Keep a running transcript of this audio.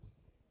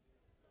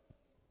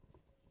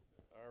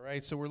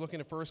right, so we're looking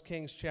at 1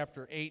 Kings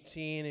chapter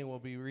 18, and we'll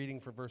be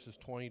reading for verses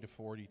 20 to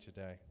 40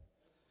 today. It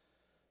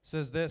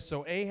says this,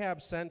 "So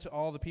Ahab sent to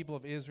all the people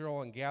of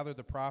Israel and gathered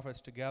the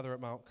prophets together at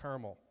Mount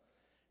Carmel.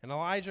 And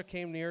Elijah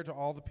came near to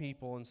all the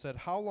people and said,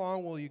 'How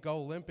long will you go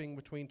limping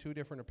between two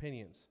different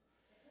opinions?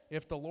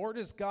 If the Lord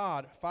is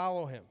God,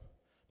 follow him.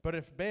 But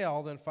if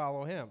Baal, then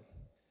follow him.'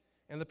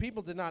 And the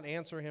people did not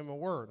answer him a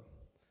word.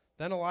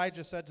 Then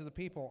Elijah said to the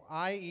people,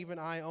 'I, even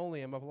I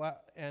only, am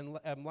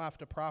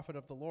left a prophet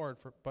of the Lord,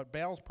 but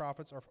Baal's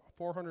prophets are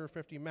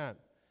 450 men.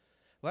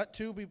 Let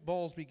two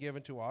bulls be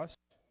given to us,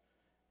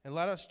 and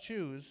let us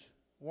choose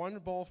one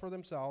bull for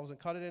themselves, and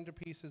cut it into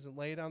pieces, and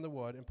lay it on the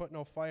wood, and put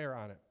no fire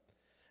on it.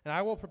 And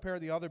I will prepare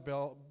the other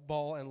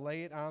bull, and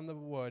lay it on the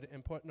wood,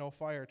 and put no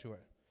fire to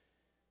it.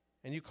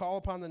 And you call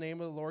upon the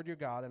name of the Lord your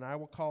God, and I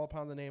will call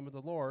upon the name of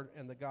the Lord,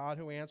 and the God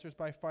who answers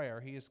by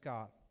fire, he is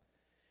God.'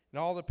 And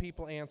all the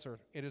people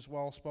answered, 'It is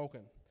well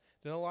spoken.'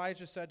 Then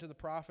Elijah said to the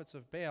prophets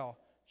of Baal,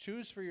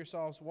 'Choose for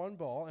yourselves one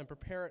bull, and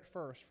prepare it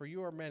first, for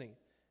you are many,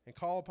 and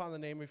call upon the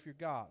name of your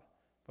God,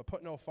 but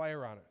put no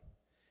fire on it.'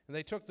 And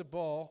they took the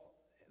bull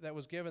that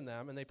was given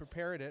them, and they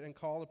prepared it, and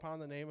called upon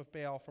the name of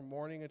Baal from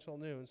morning until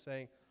noon,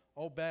 saying,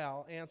 'O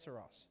Baal, answer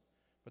us.'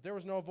 But there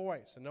was no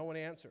voice, and no one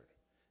answered.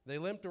 They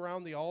limped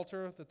around the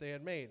altar that they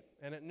had made.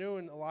 And at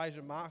noon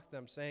Elijah mocked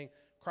them, saying,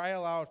 'Cry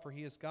aloud, for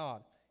he is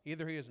God.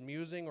 Either he is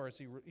musing, or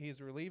he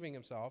is relieving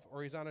himself,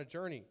 or he's on a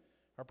journey,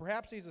 or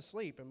perhaps he's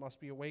asleep and must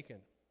be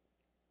awakened.'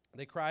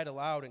 They cried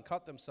aloud and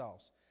cut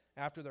themselves,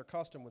 after their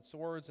custom, with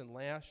swords and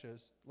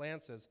lances,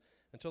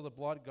 until the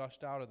blood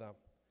gushed out of them.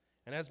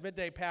 And as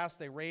midday passed,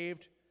 they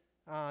raved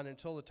on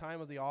until the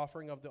time of the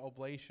offering of the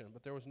oblation.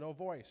 But there was no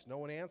voice, no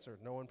one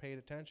answered, no one paid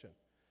attention.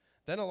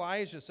 Then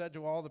Elijah said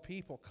to all the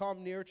people,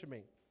 'Come near to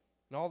me.'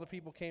 And all the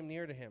people came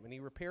near to him, and he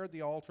repaired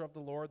the altar of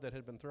the Lord that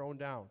had been thrown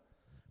down.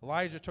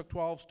 Elijah took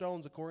 12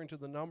 stones according to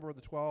the number of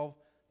the 12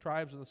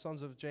 tribes of the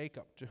sons of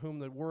Jacob, to whom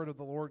the word of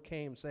the Lord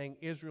came, saying,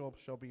 'Israel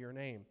shall be your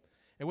name.'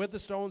 And with the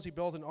stones he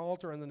built an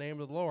altar in the name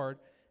of the Lord,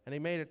 and he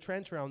made a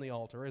trench around the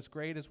altar, as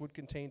great as would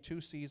contain 2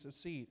 seahs of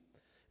seed.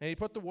 And he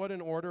put the wood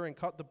in order, and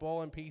cut the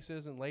bull in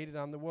pieces, and laid it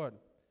on the wood.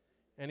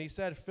 And he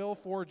said, 'Fill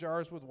 4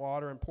 jars with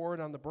water, and pour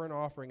it on the burnt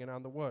offering and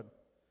on the wood.'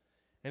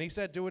 And he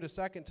said, 'Do it a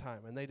second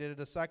time.' And they did it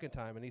a second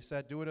time. And he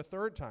said, 'Do it a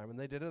third time.' And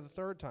they did it a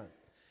third time.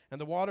 And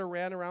the water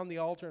ran around the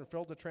altar and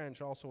filled the trench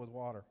also with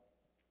water.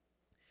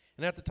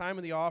 And at the time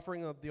of the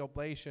offering of the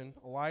oblation,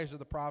 Elijah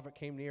the prophet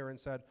came near and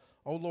said,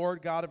 'O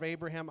Lord, God of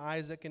Abraham,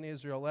 Isaac, and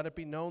Israel, let it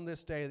be known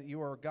this day that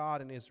you are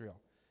God in Israel,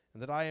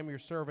 and that I am your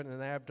servant,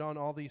 and I have done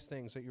all these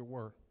things at your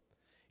word.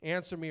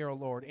 Answer me, O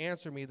Lord,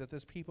 answer me, that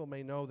this people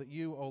may know that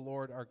you, O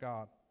Lord, are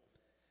God,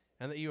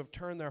 and that you have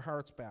turned their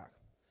hearts back.'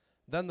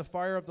 Then the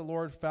fire of the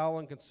Lord fell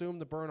and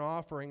consumed the burnt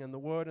offering and the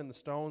wood and the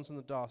stones and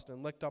the dust,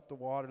 and licked up the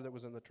water that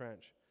was in the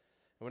trench.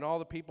 And when all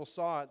the people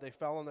saw it, they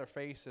fell on their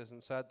faces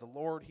and said, 'The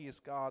Lord, he is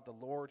God, the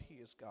Lord, he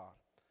is God.'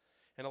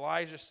 And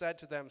Elijah said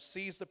to them,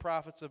 'Seize the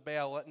prophets of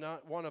Baal, let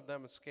not one of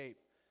them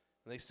escape.'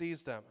 And they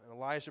seized them, and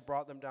Elijah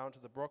brought them down to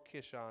the brook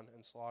Kishon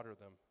and slaughtered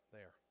them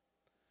there."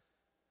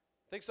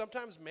 I think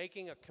sometimes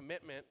making a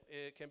commitment,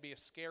 it can be a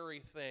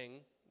scary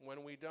thing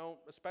when we don't,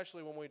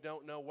 especially when we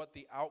don't know what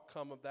the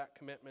outcome of that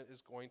commitment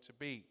is going to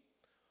be,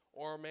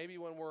 or maybe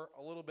when we're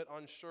a little bit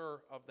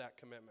unsure of that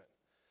commitment.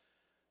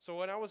 So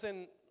when I was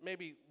in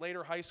maybe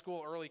later high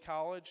school, early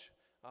college,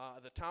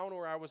 the town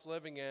where I was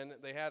living in,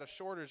 they had a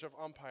shortage of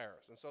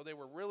umpires, and so they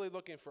were really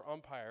looking for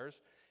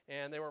umpires,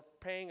 and they were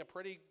paying a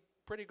pretty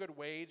good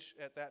wage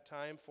at that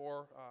time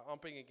for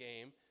umping a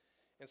game,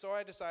 and so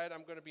I decided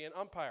I'm going to be an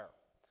umpire.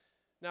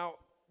 Now,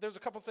 there's a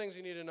couple things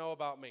you need to know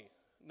about me.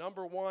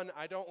 Number one,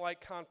 I don't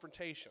like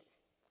confrontation.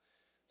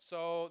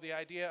 So the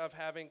idea of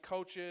having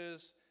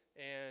coaches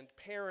and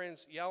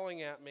parents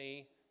yelling at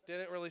me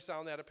didn't really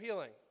sound that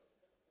appealing.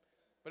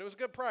 But it was a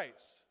good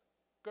price,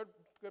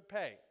 good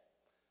pay.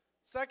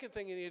 Second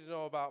thing you need to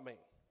know about me,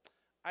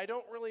 I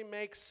don't really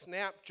make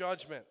snap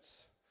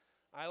judgments.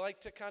 I like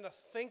to kind of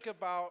think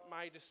about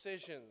my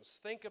decisions,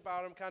 think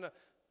about them, kind of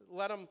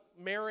let them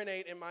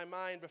marinate in my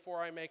mind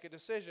before I make a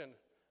decision.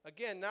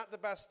 Again, not the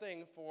best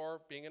thing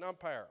for being an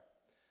umpire.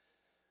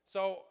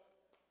 So,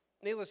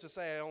 needless to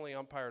say, I only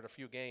umpired a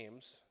few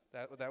games.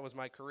 That was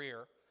my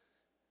career.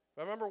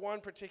 But I remember one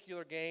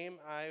particular game.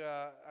 I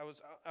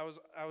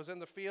was in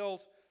the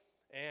field,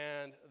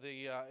 and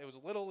it was a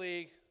little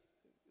league.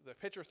 The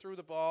pitcher threw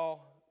the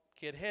ball.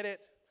 Kid hit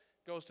it.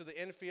 Goes to the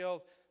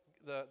infield.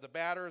 The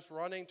batter's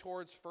running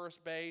towards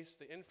first base.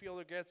 The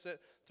infielder gets it,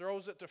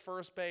 throws it to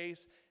first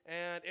base,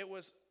 and it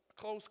was a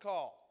close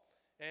call.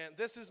 And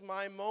this is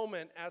my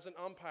moment as an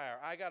umpire.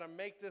 I got to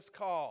make this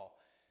call.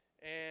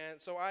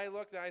 And so I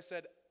looked and I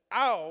said,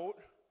 "Out,"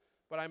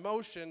 but I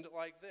motioned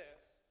like this,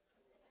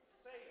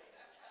 "Safe."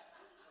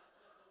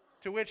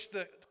 To which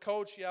the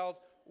coach yelled,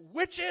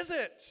 "Which is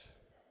it?"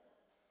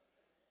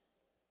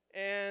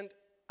 And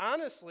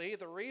honestly,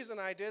 the reason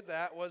I did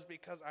that was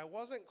because I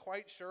wasn't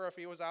quite sure if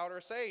he was out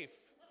or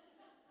safe.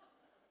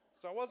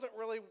 So I wasn't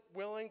really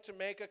willing to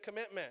make a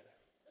commitment.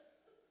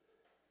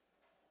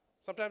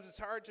 Sometimes it's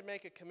hard to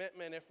make a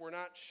commitment if we're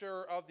not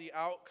sure of the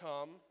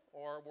outcome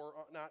or we're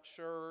not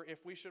sure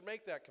if we should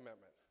make that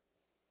commitment.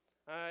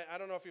 I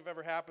don't know if you've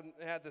ever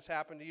had this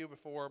happen to you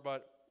before,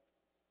 but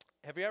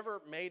have you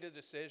ever made a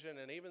decision,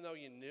 and even though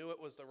you knew it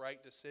was the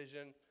right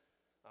decision,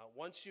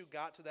 once you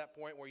got to that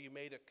point where you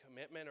made a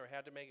commitment or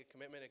had to make a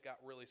commitment, it got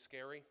really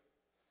scary?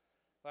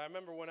 I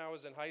remember when I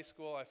was in high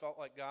school, I felt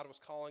like God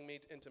was calling me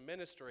into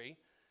ministry,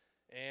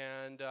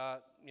 and I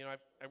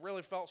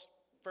really felt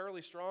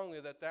fairly strongly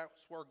that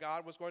that's where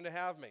God was going to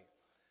have me.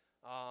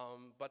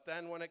 But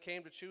then when it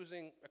came to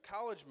choosing a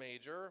college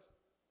major,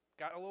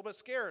 got a little bit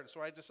scared,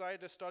 so I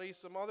decided to study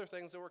some other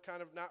things that were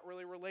kind of not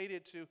really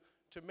related to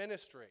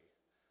ministry.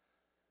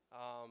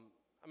 I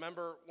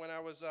remember when I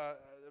was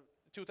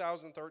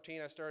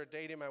 2013, I started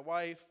dating my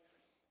wife,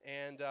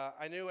 and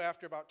I knew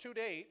after about 2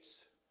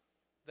 dates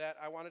that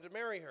I wanted to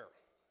marry her.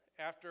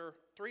 After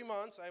 3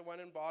 months, I went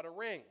and bought a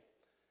ring.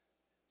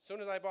 As soon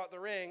as I bought the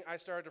ring, I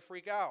started to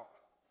freak out.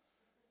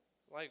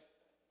 Like,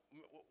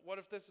 what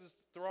if this is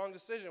the wrong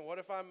decision? What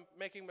if I'm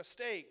making a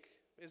mistake?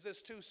 Is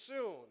this too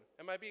soon?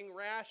 Am I being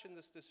rash in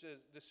this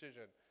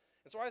decision?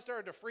 And so I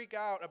started to freak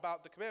out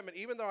about the commitment.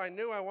 Even though I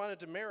knew I wanted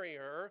to marry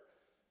her,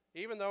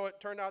 even though it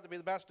turned out to be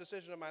the best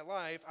decision of my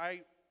life,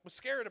 I was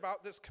scared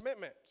about this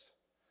commitment.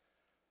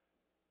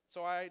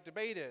 So I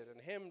debated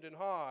and hemmed and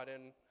hawed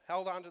and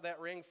held on to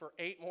that ring for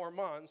 8 more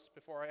months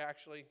before I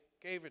actually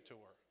gave it to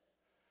her.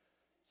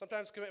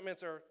 Sometimes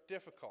commitments are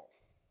difficult,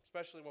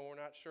 especially when we're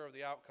not sure of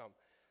the outcome.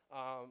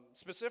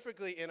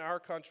 Specifically in our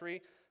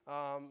country,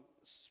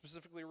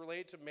 specifically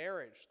related to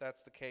marriage,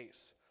 that's the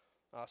case.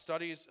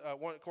 Studies,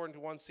 according to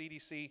one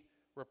CDC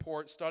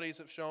report, studies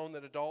have shown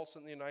that adults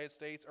in the United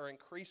States are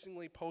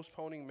increasingly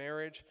postponing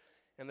marriage,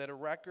 and that a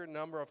record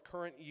number of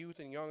current youth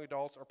and young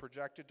adults are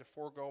projected to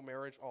forego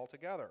marriage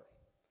altogether.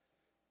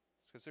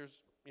 Because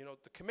there's,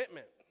 the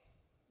commitment.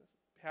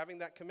 Having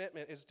that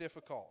commitment is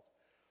difficult.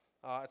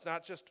 It's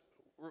not just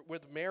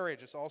with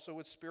marriage, it's also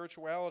with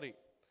spirituality.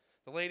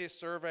 The latest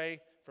survey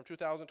from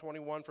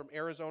 2021 from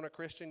Arizona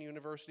Christian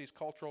University's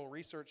Cultural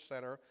Research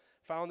Center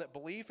found that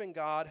belief in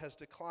God has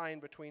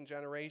declined between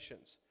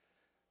generations.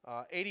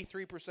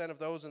 83% of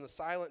those in the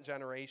silent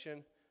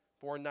generation,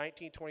 born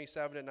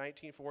 1927 to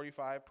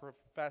 1945,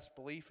 profess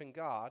belief in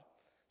God.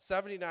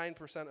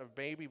 79% of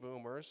baby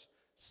boomers,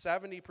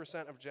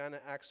 70% of Gen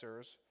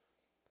Xers,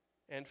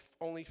 and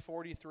only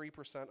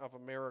 43% of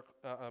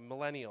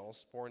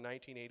millennials born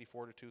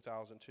 1984 to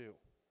 2002.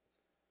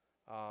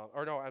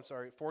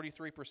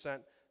 43%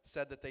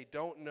 said that they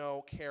don't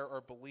know, care,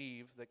 or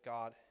believe that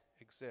God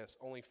exists.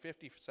 Only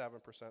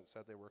 57%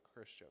 said they were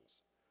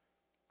Christians.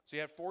 So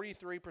you have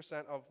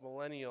 43% of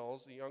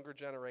millennials, the younger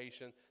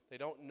generation, they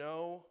don't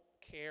know,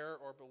 care,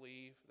 or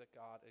believe that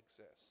God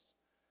exists.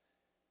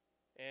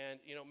 And,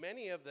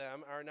 many of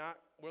them are not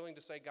willing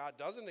to say God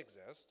doesn't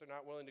exist. They're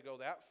not willing to go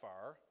that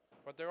far.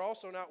 But they're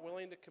also not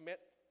willing to commit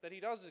that he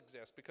does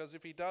exist, because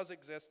if he does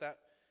exist, that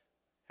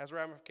has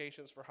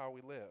ramifications for how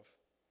we live.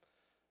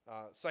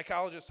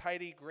 Psychologist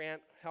Heidi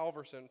Grant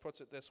Halverson puts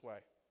it this way.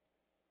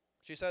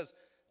 She says,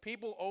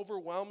 people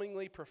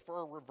overwhelmingly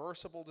prefer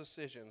reversible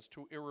decisions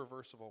to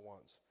irreversible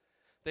ones.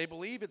 They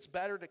believe it's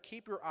better to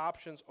keep your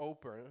options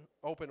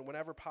open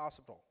whenever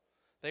possible.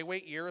 They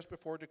wait years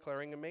before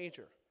declaring a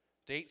major,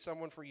 date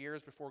someone for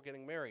years before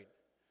getting married,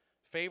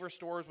 favor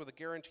stores with a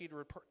guaranteed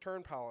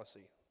return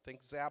policy,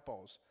 think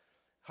Zappos,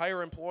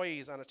 hire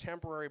employees on a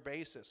temporary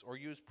basis, or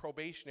use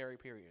probationary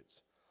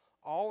periods,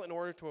 all in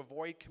order to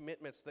avoid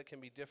commitments that can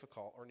be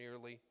difficult or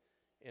nearly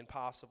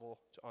impossible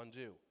to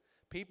undo.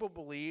 People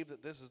believe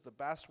that this is the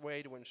best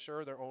way to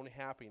ensure their own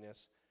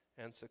happiness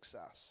and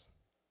success.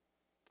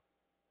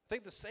 I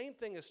think the same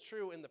thing is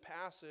true in the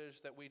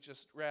passage that we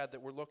just read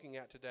that we're looking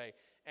at today.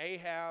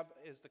 Ahab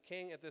is the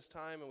king at this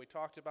time, and we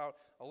talked about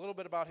a little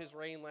bit about his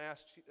reign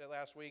last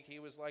week. He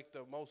was like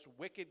the most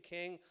wicked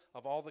king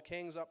of all the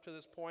kings up to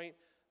this point,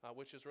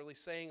 which is really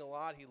saying a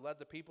lot. He led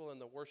the people in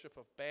the worship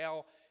of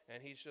Baal,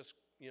 and he's just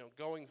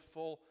going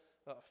full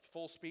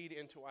speed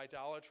into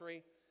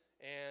idolatry.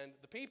 And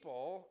the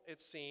people,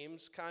 it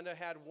seems, kind of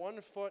had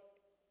one foot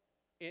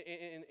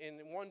in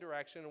one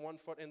direction and one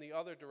foot in the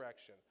other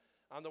direction.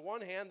 On the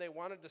one hand, they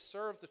wanted to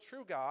serve the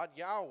true God,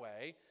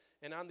 Yahweh,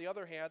 and on the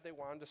other hand, they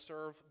wanted to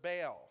serve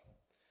Baal.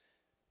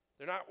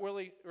 They're not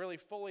really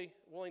fully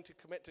willing to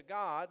commit to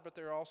God, but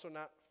they're also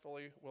not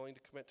fully willing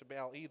to commit to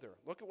Baal either.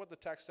 Look at what the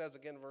text says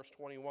again, verse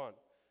 21. It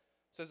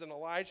says, and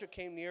Elijah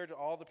came near to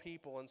all the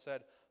people and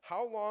said,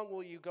 how long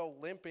will you go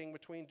limping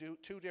between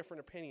two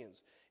different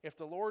opinions? If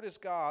the Lord is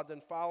God,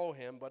 then follow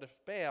him, but if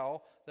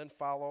Baal, then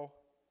follow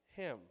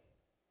him.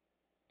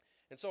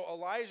 And so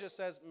Elijah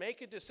says,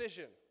 make a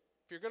decision.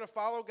 If you're going to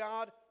follow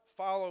God,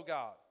 follow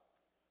God.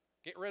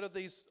 Get rid of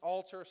these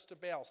altars to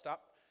Baal.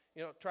 Stop,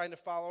 trying to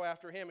follow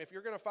after him. If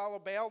you're going to follow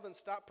Baal, then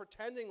stop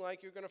pretending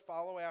like you're going to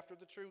follow after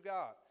the true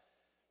God.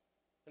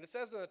 And it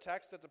says in the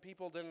text that the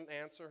people didn't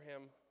answer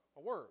him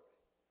a word.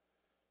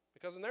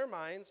 Because in their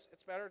minds,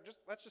 it's better,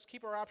 let's just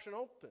keep our option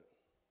open.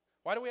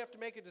 Why do we have to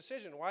make a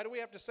decision? Why do we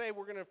have to say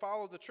we're going to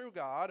follow the true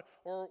God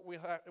or we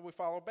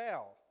follow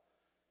Baal?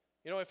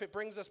 If it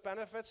brings us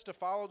benefits to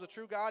follow the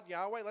true God,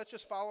 Yahweh, let's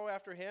just follow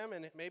after him,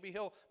 and maybe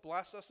he'll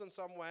bless us in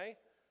some way.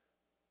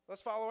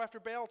 Let's follow after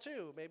Baal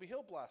too. Maybe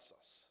he'll bless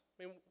us.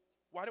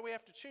 Why do we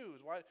have to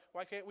choose?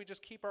 Why can't we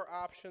just keep our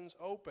options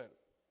open? And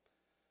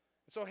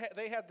so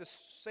they had this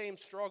same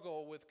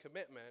struggle with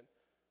commitment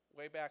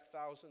way back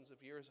thousands of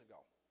years ago.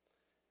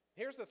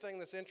 Here's the thing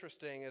that's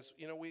interesting is,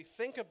 we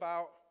think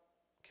about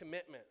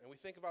commitment, and we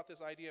think about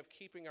this idea of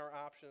keeping our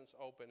options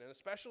open. And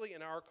especially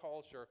in our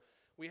culture,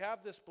 we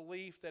have this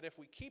belief that if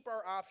we keep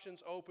our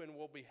options open,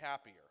 we'll be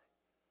happier.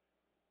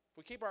 If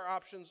we keep our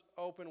options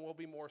open, we'll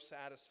be more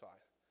satisfied.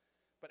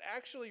 But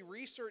actually,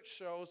 research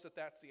shows that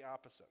that's the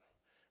opposite.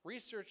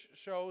 Research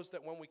shows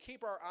that when we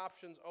keep our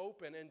options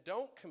open and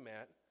don't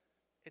commit,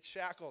 it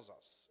shackles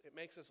us. It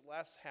makes us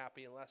less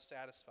happy and less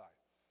satisfied.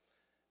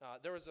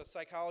 There was a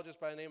psychologist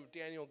by the name of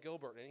Daniel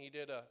Gilbert, and he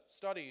did a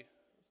study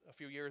a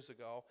few years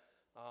ago,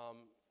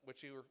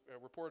 which he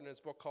reported in his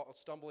book called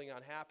Stumbling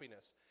on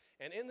Happiness.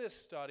 And in this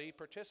study,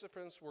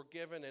 participants were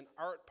given an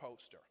art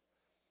poster.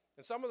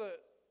 And some of the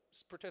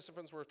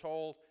participants were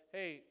told,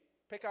 hey,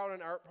 pick out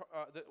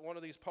one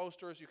of these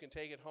posters, you can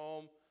take it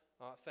home.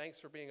 Thanks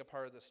for being a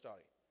part of this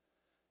study.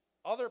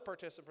 Other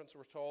participants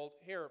were told,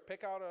 here,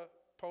 pick out a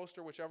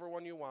poster, whichever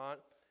one you want,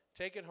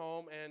 take it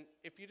home, and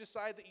if you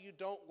decide that you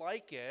don't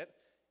like it,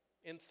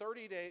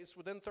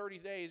 within 30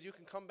 days, you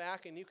can come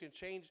back and you can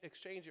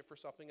exchange it for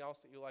something else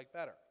that you like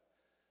better.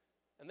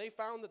 And they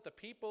found that the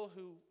people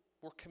who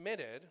were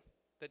committed,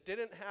 that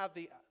didn't have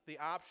the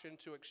option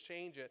to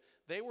exchange it,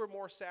 they were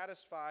more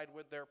satisfied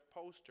with their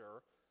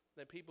poster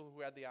than people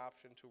who had the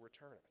option to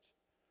return it.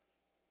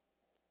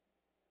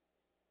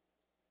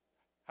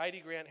 Heidi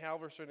Grant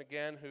Halverson,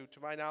 again, who to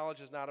my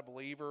knowledge is not a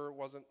believer,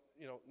 wasn't,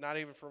 not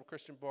even from a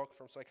Christian book,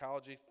 from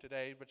Psychology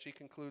Today, but she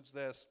concludes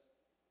this.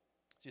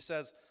 She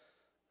says,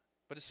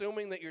 but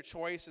assuming that your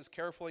choice is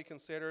carefully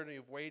considered and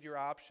you've weighed your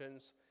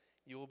options,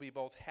 you will be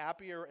both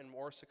happier and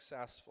more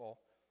successful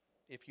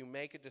if you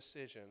make a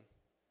decision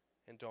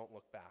and don't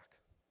look back.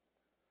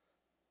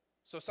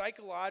 So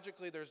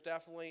psychologically, there's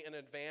definitely an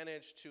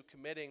advantage to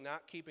committing,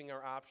 not keeping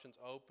our options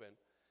open.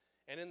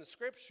 And in the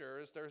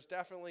scriptures, there's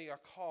definitely a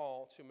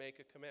call to make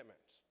a commitment.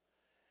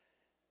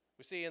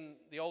 We see in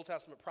the Old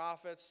Testament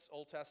prophets,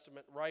 Old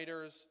Testament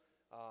writers,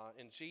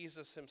 in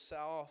Jesus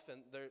himself,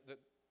 and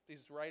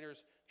these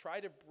writers try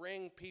to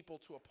bring people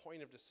to a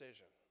point of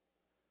decision.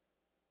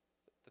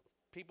 That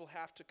people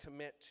have to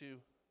commit to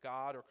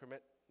God or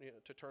commit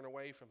to turn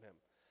away from him.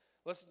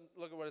 Let's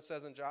look at what it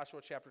says in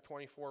Joshua chapter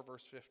 24,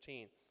 verse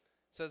 15. It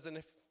says, and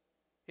if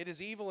it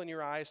is evil in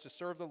your eyes to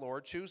serve the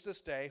Lord, choose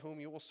this day whom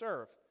you will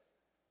serve,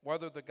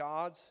 whether the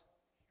gods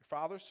your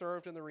father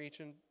served in the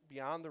region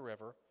beyond the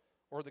river,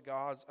 or the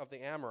gods of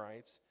the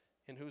Amorites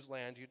in whose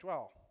land you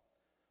dwell.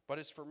 But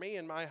as for me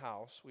and my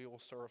house, we will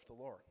serve the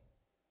Lord.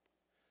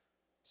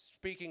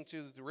 Speaking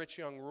to the rich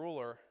young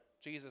ruler,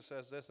 Jesus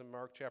says this in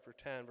Mark chapter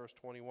 10, verse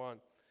 21.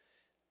 It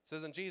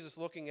says, and Jesus,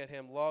 looking at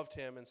him, loved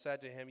him and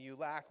said to him, you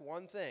lack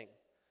one thing.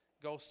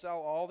 Go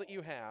sell all that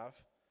you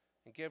have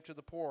and give to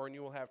the poor, and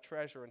you will have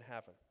treasure in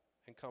heaven.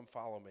 And come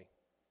follow me.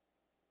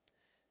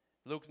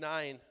 Luke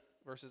 9,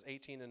 verses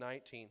 18 and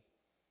 19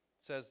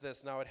 says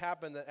this, now it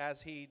happened that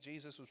as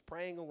Jesus was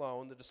praying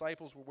alone, the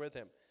disciples were with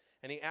him.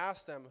 And he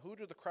asked them, who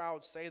do the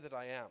crowds say that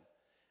I am?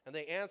 And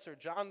they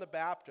answered, John the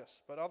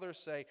Baptist, but others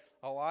say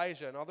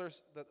Elijah, and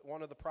others that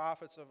one of the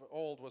prophets of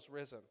old was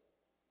risen.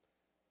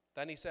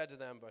 Then he said to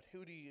them, but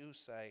who do you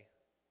say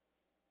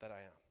that I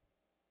am?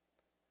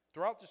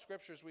 Throughout the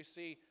scriptures, we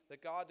see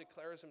that God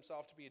declares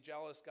himself to be a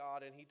jealous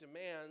God, and he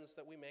demands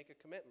that we make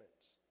a commitment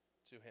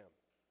to him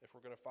if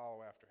we're going to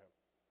follow after him.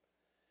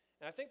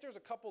 And I think there's a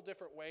couple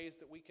different ways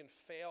that we can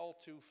fail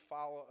to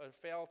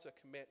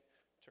commit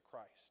to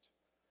Christ.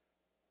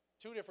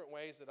 Two different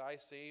ways that I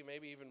see,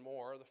 maybe even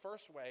more. The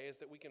first way is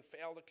that we can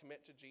fail to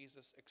commit to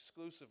Jesus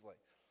exclusively.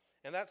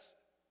 And that's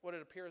what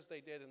it appears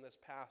they did in this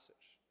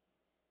passage.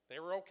 They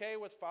were okay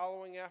with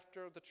following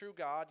after the true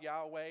God,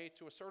 Yahweh,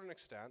 to a certain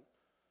extent,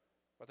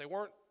 but they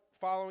weren't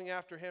following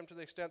after him to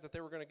the extent that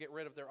they were going to get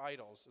rid of their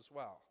idols as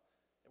well.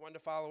 They wanted to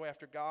follow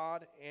after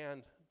God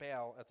and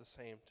Baal at the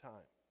same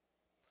time.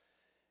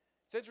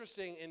 It's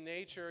interesting, in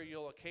nature,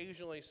 you'll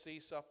occasionally see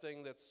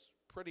something that's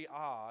pretty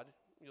odd.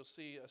 You'll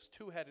see a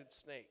two-headed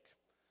snake.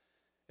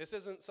 This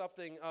isn't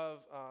something of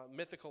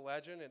mythical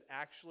legend. It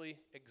actually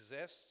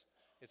exists.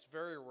 It's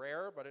very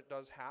rare, but it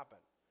does happen.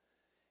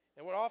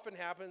 And what often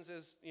happens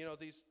is,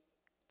 this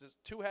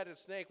two-headed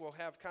snake will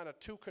have kind of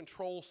two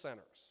control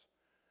centers,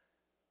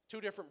 two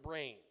different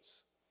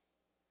brains,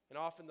 and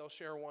often they'll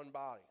share one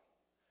body.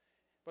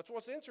 But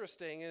what's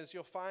interesting is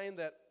you'll find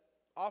that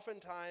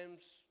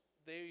oftentimes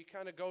they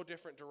kind of go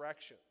different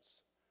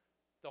directions.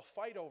 They'll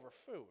fight over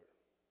food.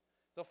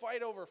 They'll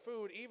fight over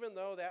food even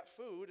though that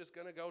food is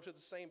going to go to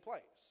the same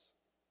place.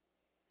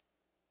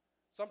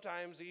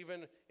 Sometimes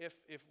even if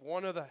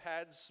one of the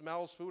heads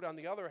smells food on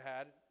the other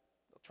head,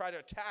 they'll try to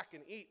attack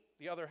and eat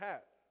the other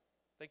head.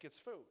 Think it's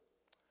food.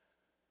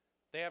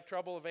 They have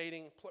trouble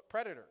evading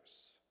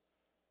predators.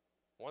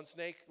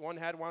 One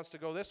head wants to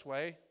go this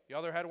way, the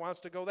other head wants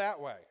to go that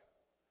way.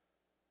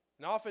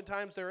 And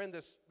oftentimes they're in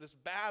this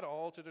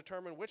battle to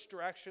determine which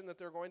direction that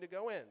they're going to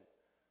go in.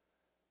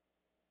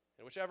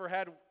 And whichever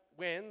head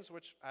wins,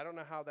 which I don't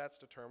know how that's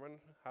determined.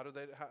 How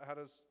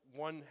does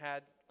one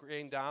head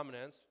gain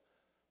dominance?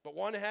 But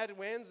one head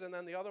wins, and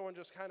then the other one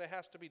just kind of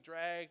has to be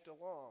dragged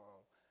along.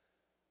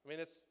 I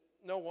mean, it's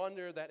no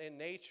wonder that in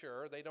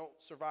nature they don't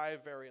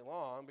survive very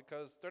long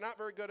because they're not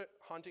very good at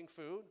hunting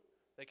food.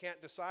 They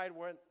can't decide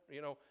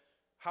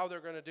how they're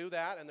going to do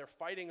that, and they're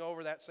fighting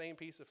over that same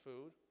piece of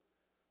food.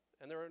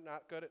 And they're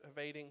not good at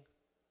evading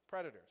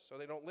predators, so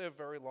they don't live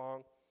very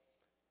long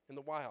in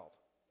the wild.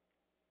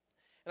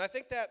 And I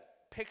think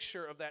that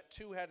picture of that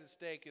two-headed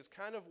snake is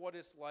kind of what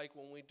it's like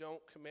when we don't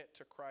commit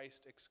to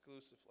Christ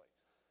exclusively.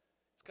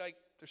 It's like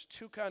there's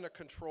two kind of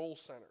control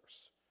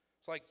centers.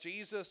 It's like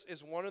Jesus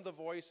is one of the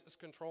voices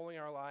controlling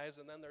our lives,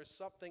 and then there's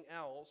something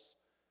else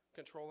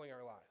controlling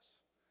our lives.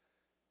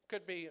 It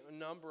could be a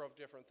number of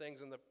different things.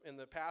 In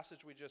the passage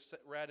we just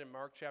read in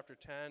Mark chapter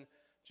 10,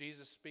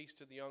 Jesus speaks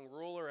to the young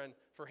ruler, and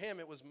for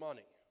him it was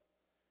money.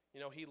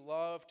 He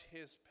loved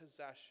his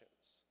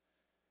possessions.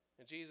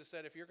 And Jesus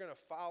said, if you're going to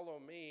follow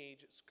me,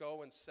 just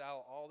go and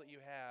sell all that you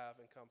have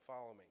and come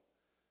follow me.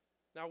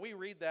 Now, we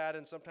read that,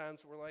 and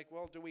sometimes we're like,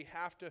 well, do we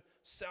have to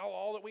sell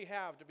all that we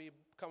have to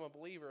become a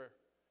believer?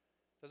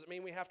 Does it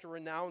mean we have to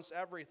renounce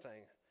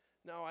everything?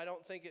 No, I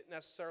don't think it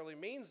necessarily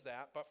means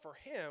that, but for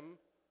him,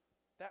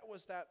 that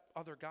was that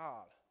other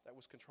God that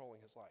was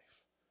controlling his life.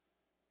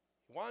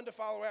 He wanted to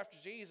follow after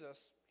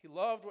Jesus. He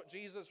loved what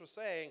Jesus was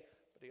saying,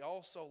 but he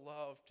also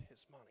loved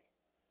his money.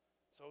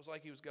 So it was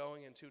like he was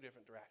going in two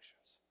different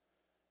directions.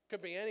 It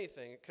could be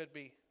anything. It could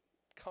be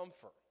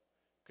comfort.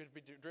 It could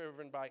be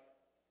driven by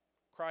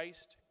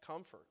Christ,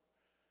 comfort.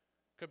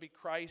 It could be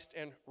Christ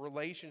and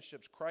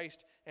relationships,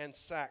 Christ and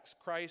sex,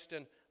 Christ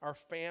and our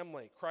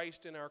family,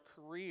 Christ in our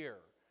career.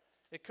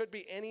 It could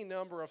be any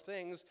number of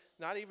things,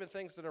 not even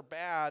things that are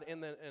bad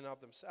in and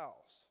of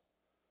themselves.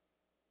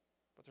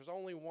 But there's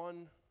only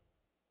one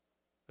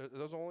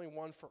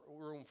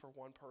room for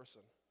one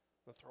person,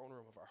 the throne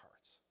room of our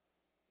hearts.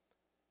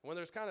 When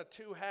there's kind of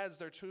two heads,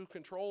 there are two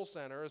control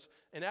centers,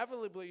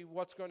 inevitably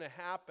what's going to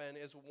happen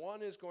is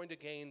one is going to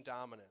gain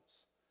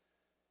dominance.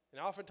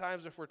 And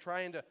oftentimes if we're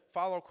trying to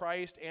follow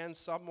Christ and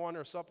someone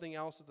or something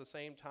else at the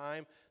same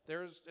time,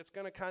 we're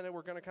going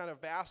to kind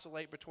of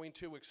vacillate between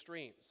two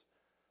extremes.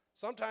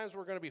 Sometimes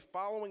we're going to be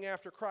following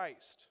after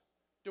Christ,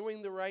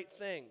 doing the right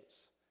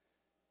things.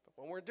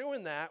 But when we're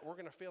doing that, we're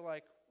going to feel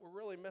like we're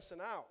really missing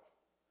out.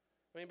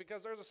 I mean,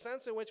 because there's a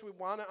sense in which we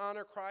want to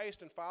honor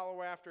Christ and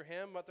follow after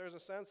him, but there's a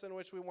sense in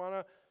which we want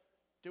to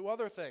do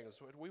other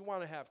things. We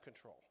want to have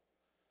control.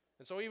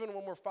 And so even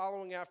when we're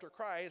following after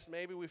Christ,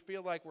 maybe we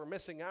feel like we're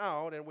missing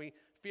out and we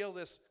feel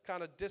this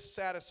kind of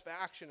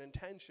dissatisfaction and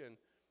tension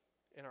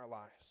in our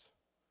lives.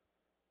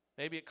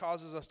 Maybe it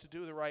causes us to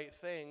do the right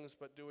things,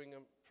 but doing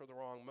them for the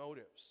wrong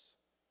motives.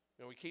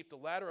 We keep the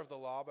letter of the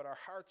law, but our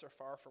hearts are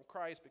far from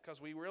Christ because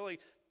we really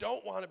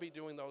don't want to be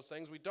doing those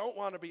things. We don't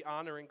want to be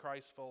honoring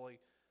Christ fully,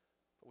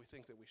 but we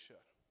think that we should.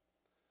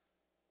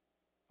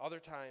 Other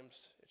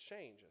times, it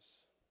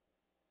changes.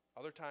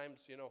 Other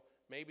times,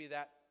 maybe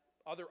that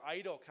other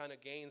idol kind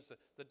of gains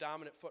the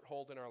dominant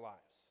foothold in our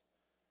lives.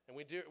 And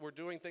we're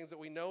doing things that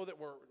we know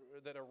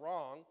that are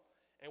wrong,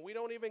 and we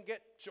don't even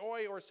get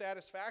joy or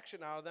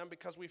satisfaction out of them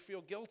because we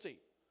feel guilty.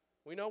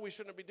 We know we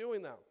shouldn't be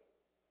doing them.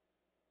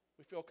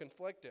 We feel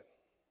conflicted.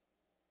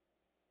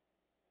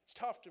 It's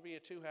tough to be a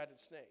two-headed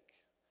snake.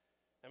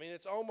 I mean,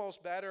 it's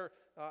almost better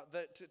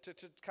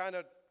to kind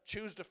of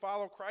choose to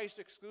follow Christ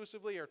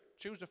exclusively or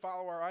choose to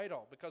follow our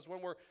idol, because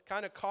when we're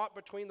kind of caught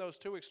between those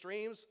two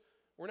extremes,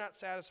 we're not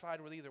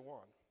satisfied with either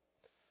one.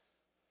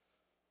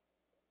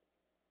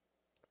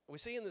 We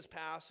see in this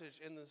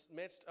passage, in the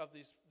midst of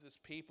these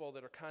people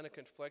that are kind of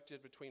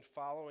conflicted between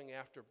following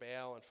after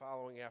Baal and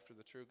following after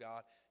the true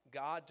God,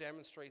 God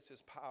demonstrates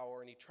his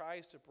power, and he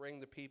tries to bring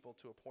the people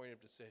to a point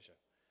of decision.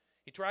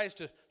 He tries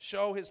to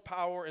show his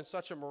power in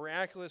such a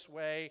miraculous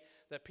way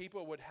that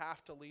people would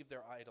have to leave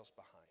their idols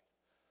behind.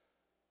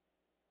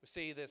 We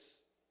see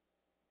this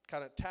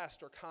kind of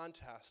test or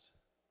contest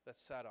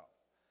that's set up.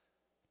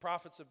 The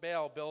prophets of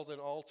Baal build an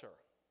altar,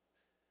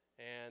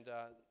 and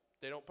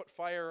they don't put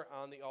fire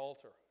on the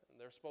altar. And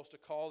they're supposed to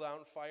call down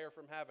fire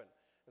from heaven.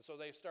 And so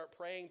they start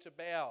praying to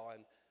Baal,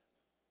 and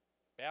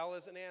Baal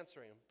isn't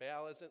answering.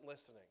 Baal isn't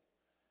listening.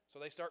 So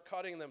they start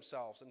cutting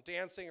themselves and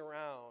dancing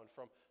around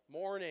from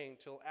morning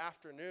till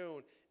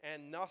afternoon,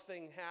 and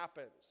nothing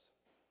happens.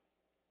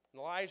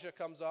 And Elijah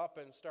comes up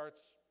and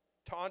starts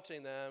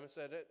taunting them and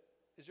said,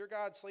 "Is your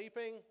God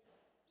sleeping?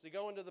 Is he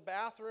going to the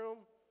bathroom?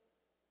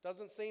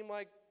 Doesn't seem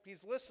like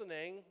he's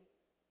listening.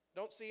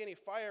 Don't see any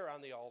fire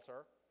on the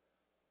altar."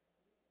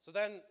 So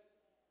then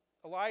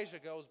Elijah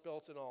goes,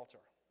 builds an altar,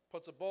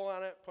 puts a bull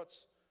on it,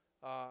 puts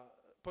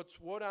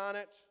wood on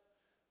it,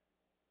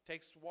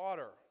 takes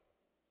water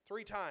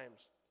 3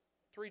 times,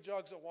 3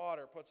 jugs of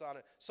water puts on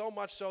it, so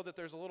much so that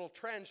there's a little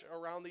trench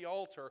around the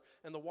altar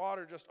and the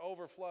water just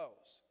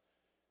overflows.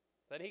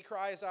 Then he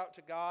cries out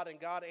to God, and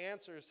God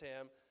answers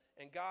him,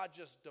 and God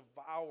just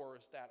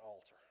devours that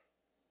altar.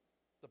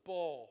 the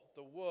bull,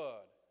 the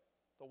wood,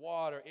 the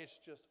water, it's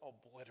just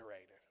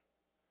obliterated.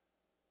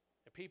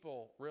 And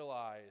people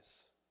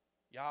realize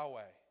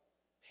Yahweh,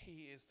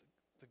 He is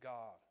the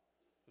God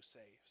who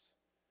saves.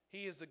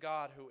 He is the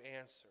God who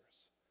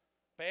answers.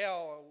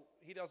 Baal,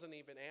 he doesn't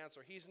even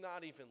answer. He's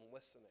not even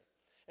listening.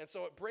 And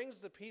so it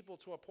brings the people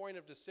to a point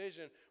of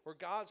decision where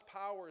God's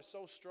power is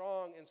so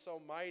strong and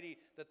so mighty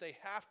that they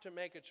have to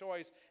make a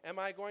choice. Am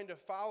I going to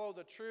follow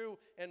the true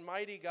and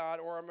mighty God,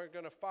 or am I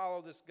going to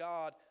follow this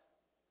God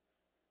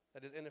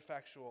that is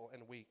ineffectual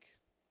and weak?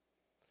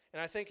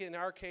 And I think in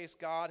our case,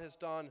 God has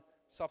done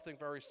something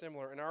very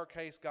similar. In our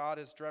case, God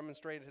has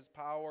demonstrated His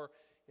power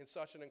in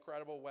such an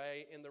incredible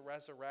way in the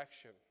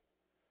resurrection.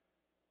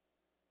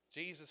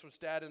 Jesus was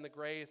dead in the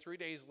grave. 3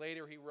 days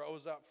later, He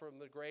rose up from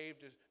the grave,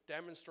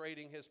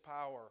 demonstrating His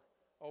power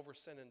over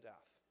sin and death.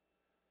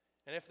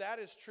 And if that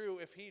is true,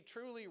 if He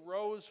truly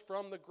rose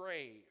from the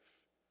grave,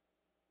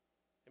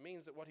 it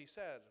means that what He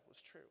said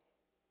was true.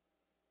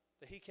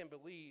 That He can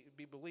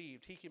be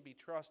believed, He can be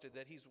trusted,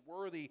 that He's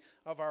worthy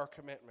of our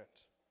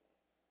commitment.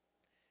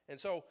 And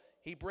so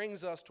He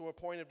brings us to a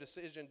point of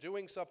decision,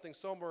 doing something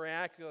so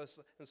miraculous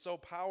and so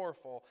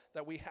powerful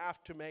that we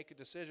have to make a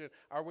decision.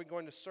 Are we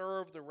going to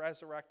serve the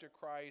resurrected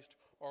Christ,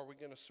 or are we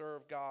going to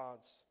serve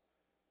gods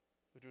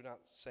who do not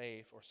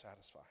save or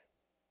satisfy?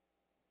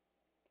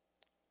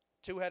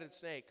 Two-headed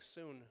snake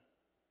soon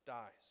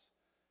dies.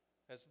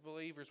 As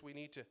believers, we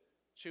need to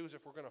choose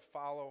if we're going to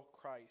follow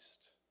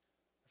Christ,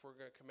 if we're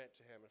going to commit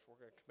to Him, if we're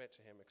going to commit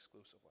to Him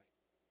exclusively.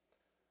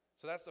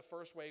 So that's the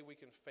first way we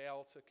can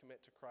fail to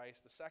commit to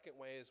Christ. The second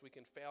way is we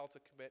can fail to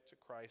commit to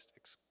Christ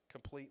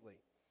completely.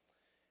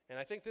 And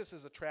I think this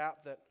is a trap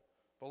that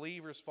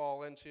believers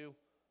fall into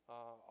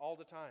all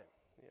the time.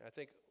 I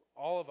think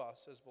all of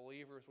us as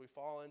believers, we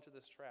fall into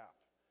this trap.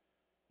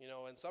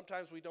 And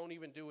sometimes we don't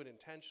even do it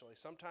intentionally.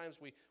 Sometimes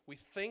we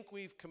think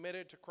we've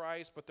committed to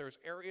Christ, but there's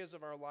areas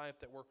of our life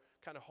that we're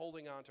kind of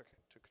holding on to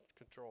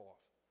control of.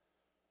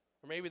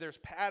 Or maybe there's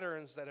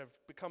patterns that have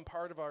become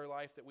part of our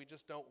life that we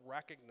just don't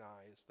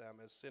recognize them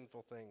as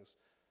sinful things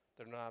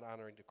that are not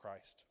honoring to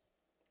Christ.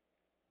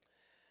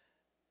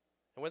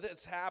 And when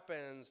this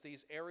happens,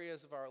 these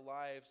areas of our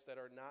lives that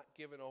are not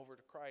given over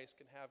to Christ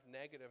can have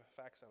negative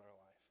effects on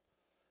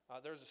our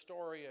life. There's a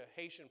story a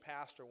Haitian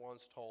pastor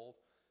once told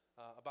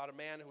about a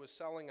man who was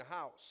selling a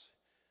house.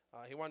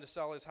 He wanted to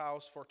sell his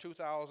house for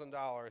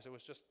 $2,000. It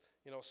was just,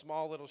 a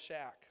small little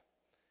shack.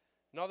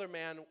 Another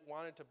man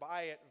wanted to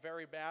buy it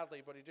very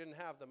badly, but he didn't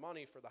have the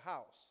money for the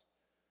house.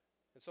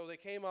 And so they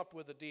came up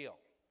with a deal.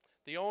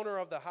 The owner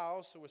of the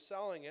house who was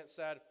selling it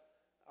said,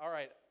 all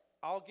right,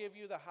 I'll give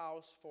you the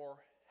house for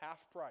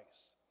half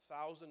price,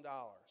 $1,000.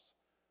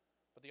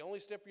 But the only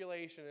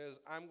stipulation is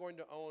I'm going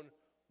to own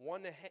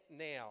one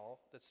nail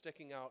that's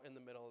sticking out in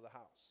the middle of the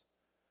house.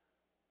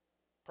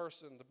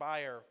 The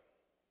buyer,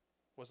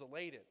 was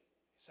elated.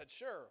 He said,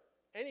 sure,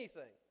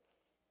 anything,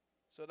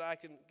 so that I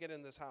can get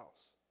in this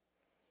house.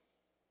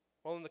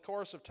 Well, in the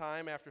course of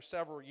time, after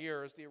several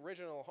years, the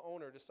original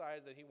owner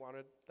decided that he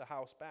wanted the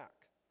house back.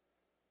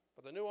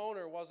 But the new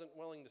owner wasn't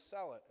willing to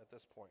sell it at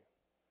this point.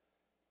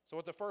 So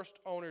what the first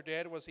owner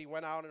did was he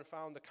went out and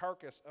found the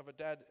carcass of a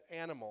dead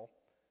animal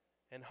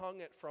and hung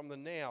it from the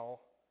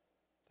nail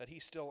that he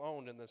still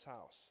owned in this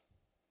house.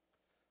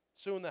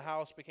 Soon the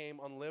house became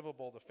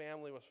unlivable. The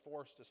family was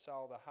forced to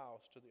sell the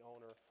house to the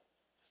owner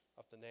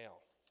of the nail.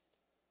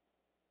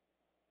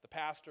 The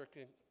pastor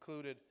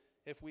concluded,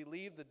 if we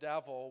leave the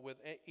devil with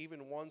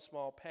even one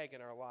small peg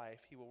in our life,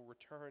 he will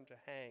return to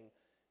hang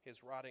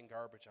his rotting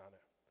garbage on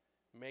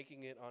it,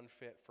 making it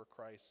unfit for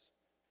Christ's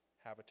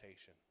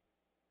habitation.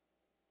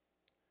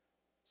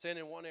 Sin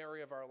in one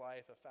area of our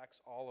life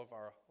affects all of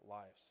our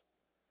lives.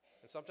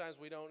 And sometimes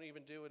we don't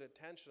even do it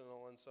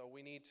intentional, and so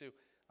we need to,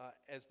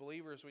 as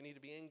believers, we need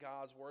to be in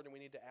God's Word, and we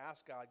need to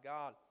ask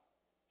God,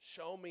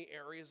 show me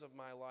areas of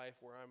my life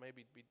where I may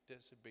be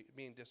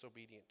being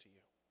disobedient to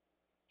you.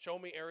 Show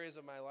me areas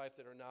of my life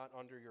that are not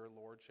under your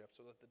lordship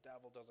so that the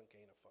devil doesn't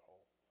gain a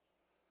foothold.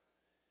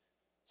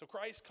 So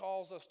Christ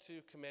calls us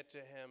to commit to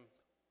Him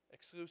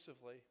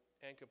exclusively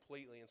and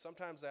completely, and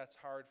sometimes that's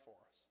hard for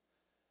us.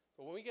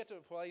 But when we get to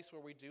a place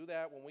where we do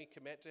that, when we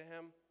commit to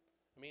Him,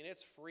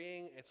 it's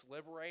freeing, it's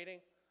liberating,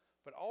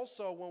 but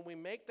also when we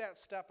make that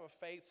step of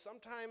faith,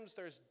 sometimes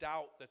there's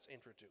doubt that's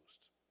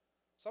introduced.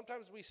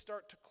 Sometimes we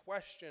start to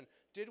question,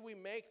 did we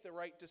make the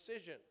right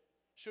decision?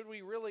 Should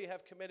we really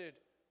have committed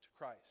to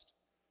Christ?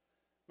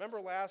 Remember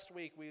last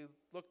week we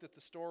looked at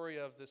the story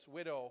of this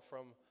widow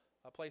from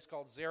a place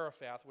called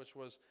Zarephath, which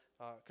was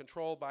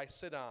controlled by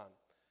Sidon.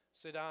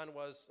 Sidon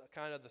was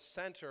kind of the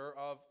center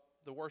of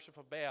the worship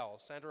of Baal,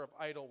 center of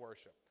idol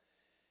worship.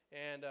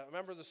 And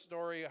remember the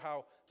story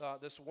how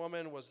this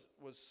woman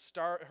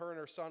her and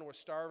her son were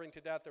starving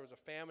to death. There was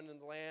a famine in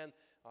the land.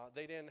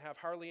 They didn't have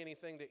hardly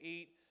anything to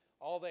eat.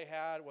 All they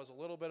had was a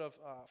little bit of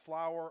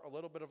flour, a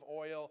little bit of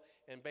oil,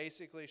 and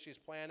basically she's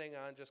planning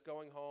on just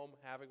going home,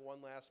 having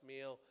one last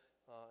meal,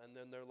 and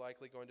then they're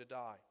likely going to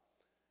die.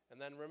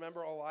 And then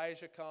remember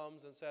Elijah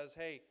comes and says,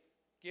 hey,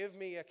 give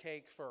me a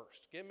cake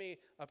first. Give me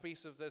a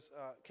piece of this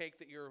cake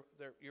that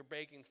you're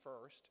baking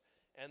first,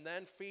 and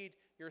then feed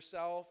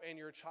yourself and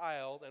your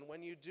child. And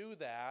when you do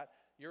that,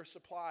 your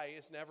supply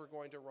is never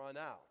going to run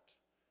out.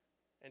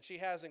 And she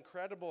has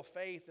incredible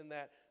faith in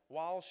that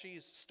while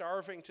she's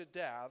starving to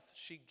death,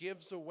 she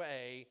gives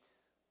away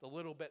the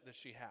little bit that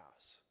she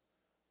has.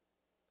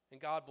 And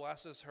God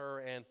blesses her,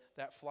 and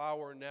that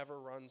flour never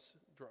runs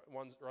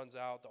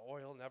out. The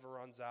oil never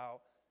runs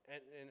out.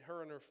 And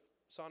her and her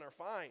son are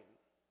fine.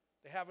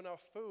 They have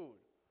enough food.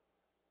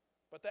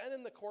 But then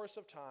in the course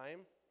of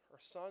time, her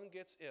son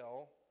gets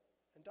ill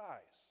and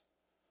dies.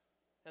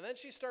 And then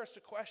she starts to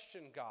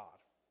question God.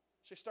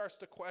 She starts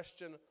to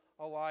question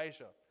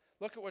Elijah.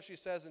 Look at what she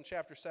says in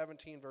chapter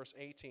 17, verse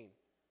 18.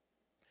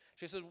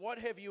 She says, "What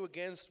have you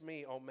against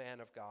me, O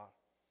man of God?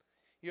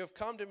 You have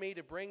come to me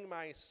to bring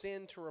my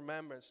sin to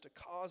remembrance, to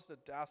cause the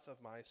death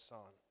of my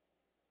son."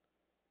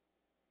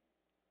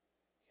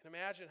 You can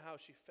imagine how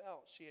she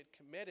felt. She had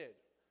committed.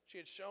 She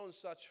had shown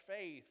such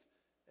faith,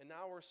 and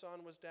now her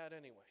son was dead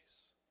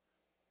anyways.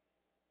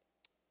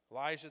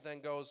 Elijah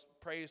then goes,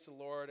 prays the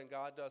Lord, and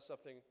God does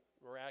something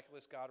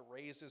miraculous. God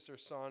raises her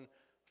son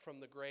from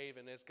the grave,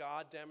 and as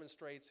God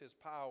demonstrates his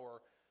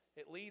power,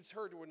 it leads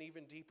her to an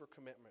even deeper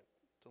commitment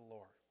to the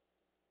Lord.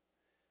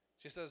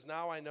 She says,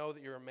 "Now I know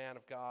that you're a man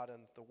of God,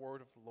 and the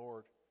word of the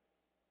Lord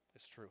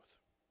is truth."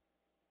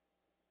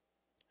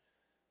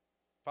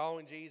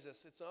 Following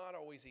Jesus, it's not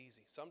always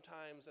easy.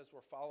 Sometimes as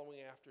we're following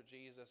after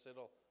Jesus,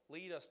 it'll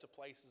lead us to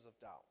places of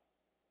doubt.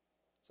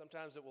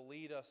 Sometimes it will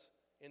lead us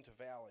into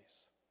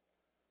valleys.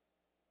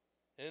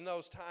 And in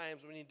those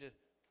times, we need to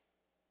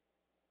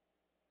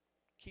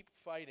keep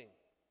fighting,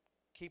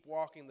 keep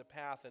walking the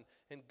path,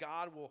 and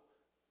God will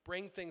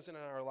bring things in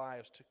our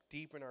lives to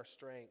deepen our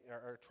strength,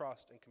 our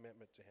trust and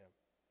commitment to him.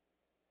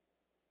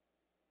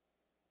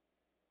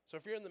 So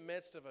if you're in the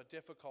midst of a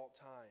difficult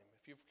time,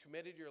 if you've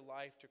committed your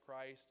life to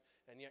Christ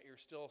and yet you're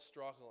still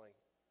struggling,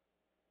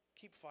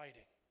 keep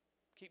fighting.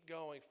 Keep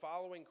going.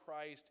 Following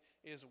Christ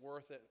is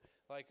worth it.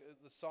 Like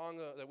the song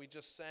that we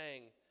just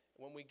sang,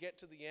 when we get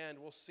to the end,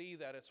 we'll see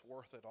that it's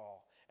worth it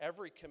all.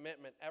 Every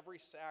commitment, every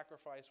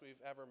sacrifice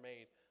we've ever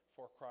made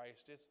for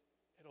Christ,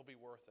 it'll be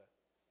worth it.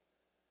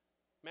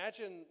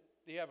 Imagine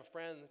you have a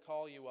friend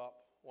call you up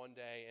one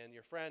day, and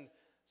your friend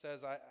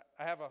says, I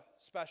have a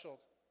special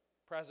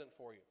present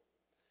for you.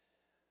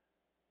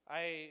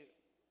 I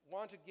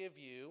want to give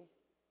you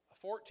a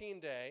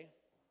 14-day,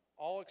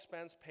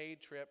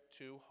 all-expense-paid trip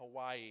to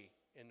Hawaii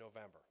in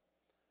November.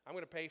 I'm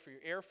going to pay for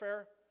your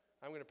airfare.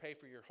 I'm going to pay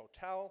for your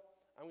hotel.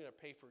 I'm going to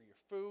pay for your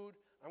food.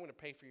 I'm going to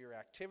pay for your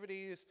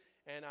activities.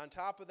 And on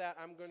top of that,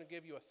 I'm going to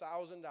give you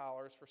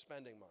 $1,000 for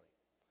spending money.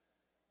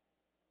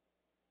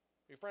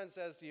 Your friend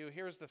says to you,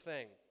 here's the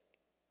thing.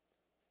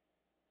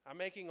 I'm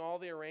making all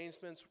the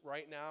arrangements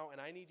right now, and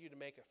I need you to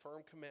make a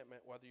firm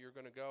commitment whether you're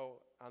going to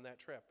go on that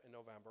trip in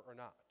November or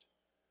not.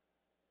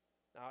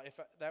 Now, if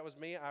that was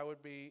me, I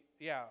would be,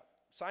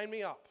 sign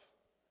me up.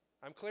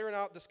 I'm clearing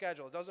out the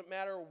schedule. It doesn't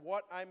matter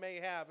what I may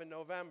have in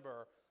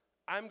November.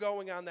 I'm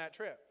going on that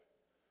trip.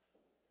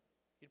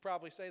 You'd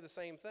probably say the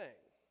same thing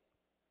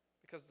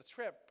because the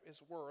trip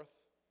is worth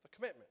the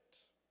commitment.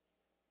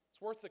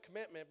 It's worth the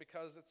commitment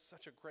because it's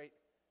such a great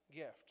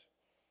gift.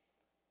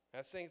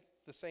 I think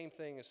the same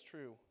thing is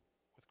true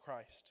with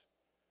Christ.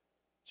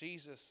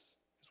 Jesus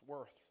is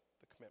worth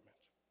the commitment.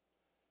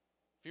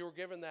 If you were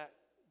given that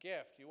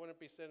gift, you wouldn't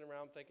be sitting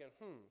around thinking,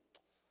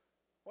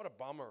 what a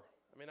bummer.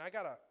 I mean, I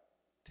got to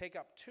take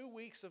up 2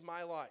 weeks of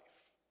my life.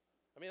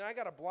 I mean, I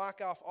got to block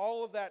off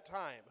all of that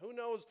time. Who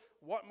knows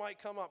what might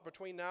come up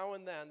between now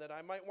and then that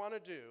I might want to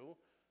do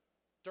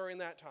during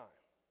that time.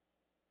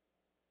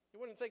 You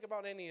wouldn't think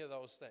about any of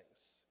those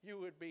things. You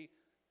would be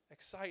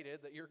excited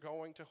that you're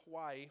going to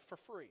Hawaii for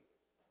free.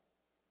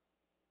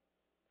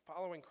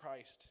 Following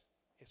Christ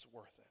is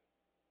worth it.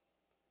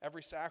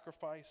 Every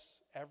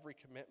sacrifice, every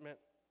commitment,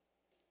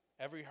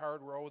 every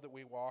hard road that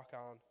we walk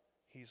on,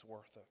 he's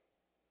worth it.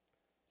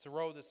 It's a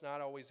road that's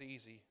not always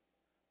easy,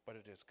 but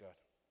it is good.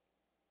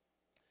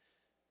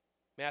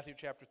 Matthew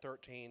chapter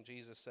 13,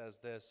 Jesus says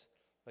this,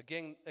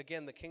 Again,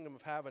 the kingdom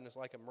of heaven is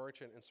like a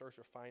merchant in search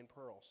of fine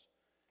pearls,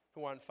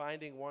 who on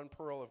finding one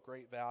pearl of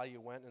great value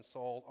went and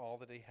sold all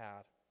that he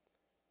had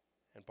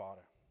and bought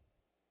it.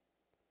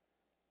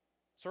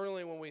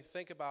 Certainly when we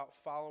think about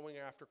following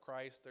after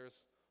Christ,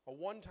 there's a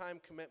one-time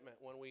commitment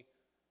when we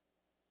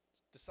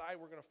decide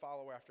we're going to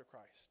follow after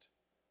Christ.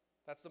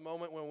 That's the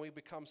moment when we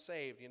become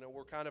saved. You know,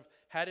 we're kind of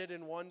headed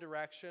in one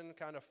direction,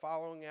 kind of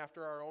following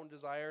after our own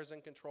desires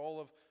and control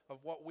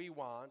of what we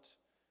want.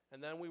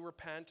 And then we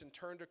repent and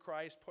turn to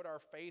Christ, put our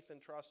faith and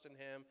trust in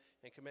him,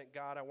 and commit,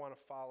 God, I want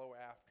to follow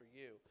after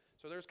you.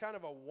 So there's kind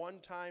of a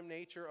one-time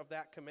nature of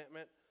that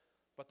commitment,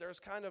 but there's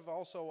kind of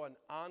also an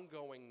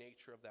ongoing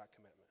nature of that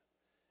commitment.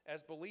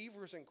 As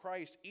believers in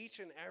Christ, each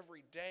and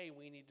every day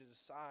we need to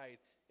decide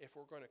if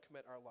we're going to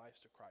commit our lives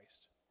to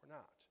Christ or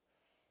not.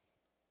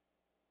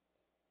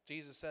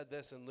 Jesus said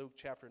this in Luke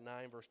chapter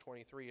 9, verse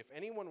 23, If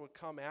anyone would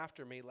come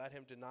after me, let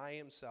him deny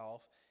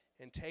himself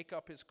and take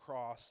up his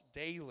cross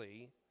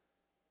daily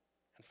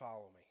and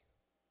follow me.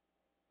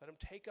 Let him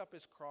take up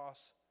his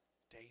cross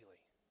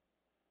daily.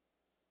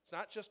 It's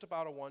not just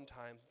about a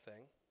one-time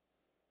thing.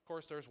 Of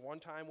course, there's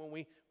one time when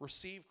we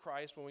receive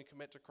Christ, when we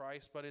commit to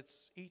Christ, but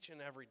it's each and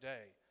every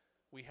day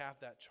we have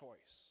that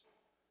choice.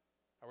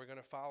 Are we going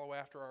to follow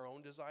after our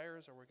own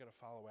desires, or are we going to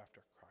follow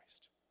after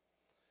Christ?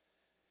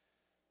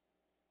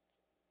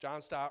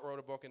 John Stott wrote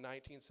a book in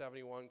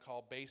 1971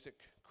 called Basic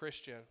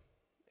Christian,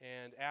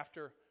 and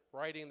after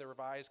writing the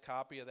revised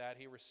copy of that,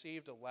 he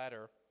received a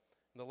letter,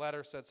 and the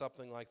letter said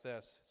something like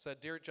this. It said,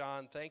 "Dear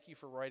John, thank you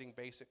for writing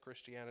Basic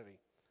Christianity.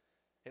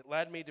 It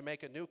led me to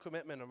make a new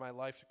commitment in my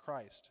life to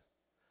Christ.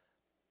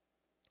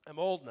 I'm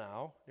old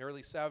now,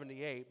 nearly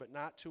 78, but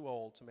not too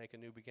old to make a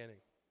new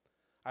beginning.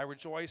 I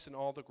rejoice in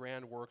all the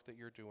grand work that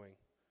you're doing.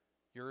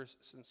 Yours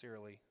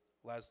sincerely,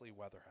 Leslie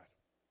Weatherhead."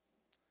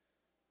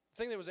 The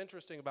thing that was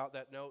interesting about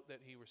that note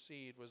that he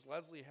received was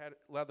Leslie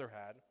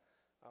Leatherhead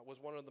was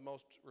one of the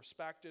most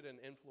respected and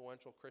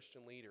influential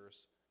Christian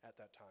leaders at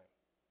that time.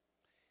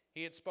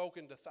 He had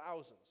spoken to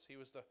thousands. He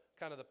was the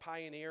kind of the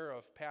pioneer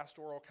of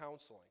pastoral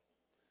counseling.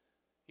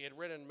 He had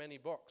written many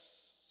books,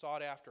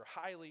 sought after,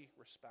 highly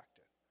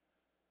respected.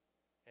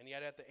 And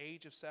yet at the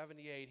age of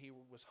 78, he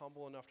was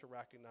humble enough to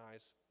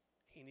recognize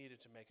he needed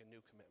to make a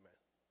new commitment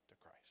to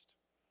Christ.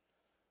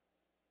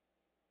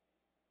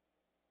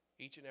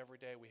 Each and every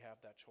day we have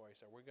that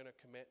choice. Are we going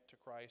to commit to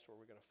Christ, or are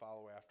we going to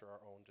follow after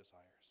our own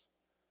desires?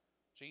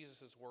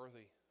 Jesus is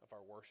worthy of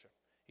our worship.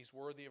 He's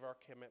worthy of our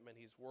commitment.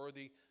 He's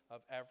worthy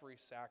of every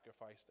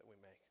sacrifice that we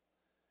make.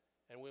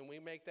 And when we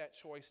make that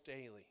choice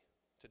daily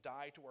to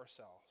die to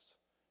ourselves,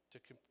 to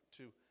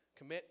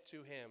commit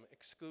to him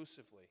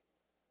exclusively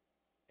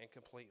and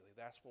completely,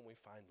 that's when we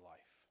find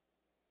life.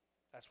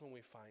 That's when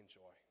we find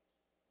joy.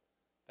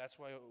 That's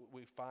why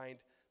we find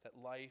that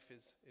life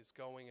is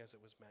going as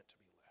it was meant to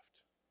be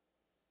lived.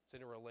 It's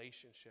in a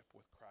relationship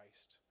with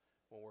Christ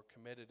when we're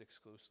committed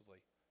exclusively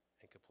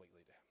and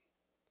completely to him.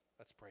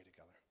 Let's pray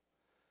together.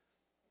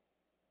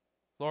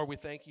 Lord, we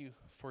thank you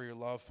for your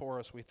love for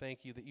us. We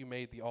thank you that you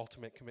made the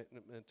ultimate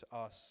commitment to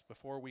us.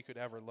 Before we could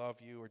ever love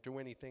you or do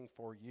anything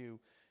for you,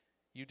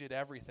 you did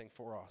everything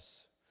for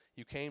us.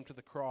 You came to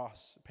the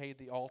cross, paid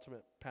the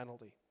ultimate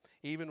penalty.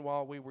 Even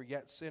while we were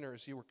yet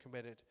sinners, you were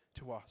committed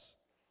to us.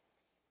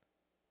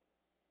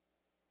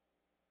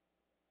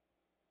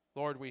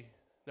 Lord, we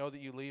know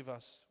that you leave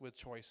us with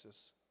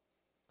choices.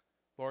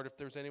 Lord, if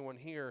there's anyone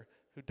here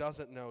who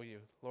doesn't know you,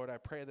 Lord, I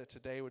pray that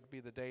today would be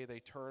the day they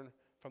turn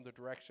from the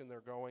direction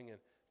they're going and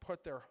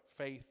put their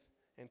faith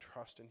and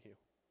trust in you.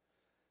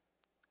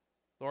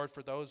 Lord,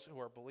 for those who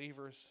are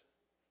believers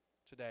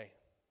today,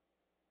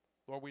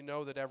 Lord, we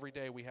know that every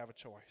day we have a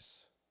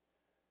choice.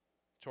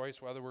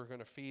 Choice whether we're going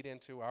to feed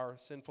into our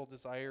sinful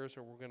desires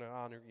or we're going to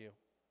honor you.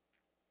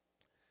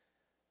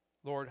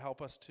 Lord,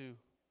 help us to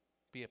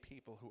be a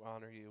people who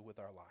honor you with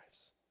our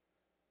lives.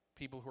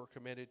 People who are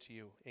committed to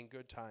you in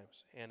good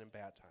times and in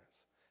bad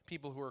times.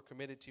 People who are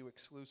committed to you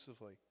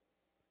exclusively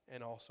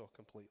and also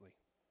completely.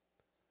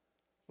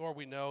 Lord,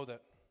 we know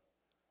that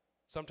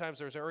sometimes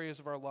there's areas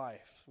of our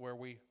life where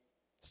we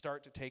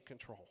start to take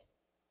control.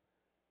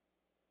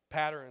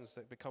 Patterns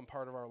that become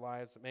part of our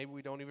lives that maybe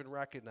we don't even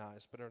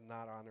recognize but are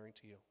not honoring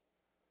to you.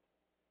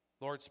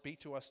 Lord, speak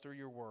to us through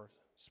your word.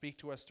 Speak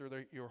to us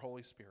through your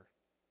Holy Spirit.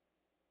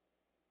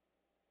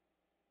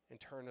 And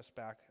turn us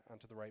back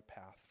onto the right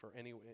path for any